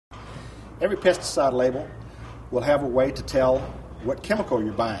Every pesticide label will have a way to tell what chemical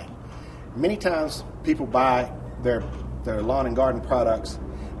you're buying. Many times people buy their lawn and garden products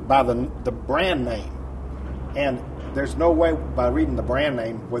by the brand name. And there's no way by reading the brand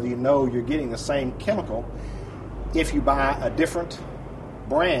name whether you know you're getting the same chemical if you buy a different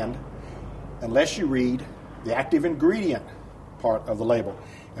brand unless you read the active ingredient part of the label.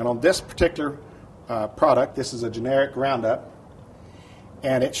 And on this particular product, this is a generic Roundup,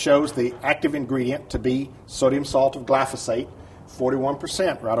 and it shows the active ingredient to be sodium salt of glyphosate,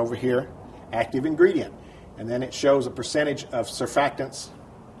 41% right over here, active ingredient. And then it shows a percentage of surfactants,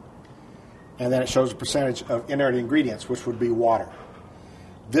 and then it shows a percentage of inert ingredients, which would be water.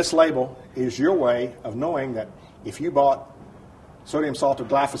 This label is your way of knowing that if you bought sodium salt of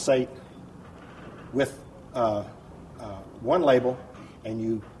glyphosate with one label and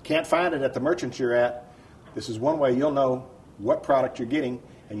you can't find it at the merchant you're at, this is one way you'll know what product you're getting,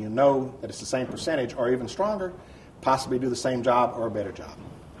 and you know that it's the same percentage or even stronger, possibly do the same job or a better job.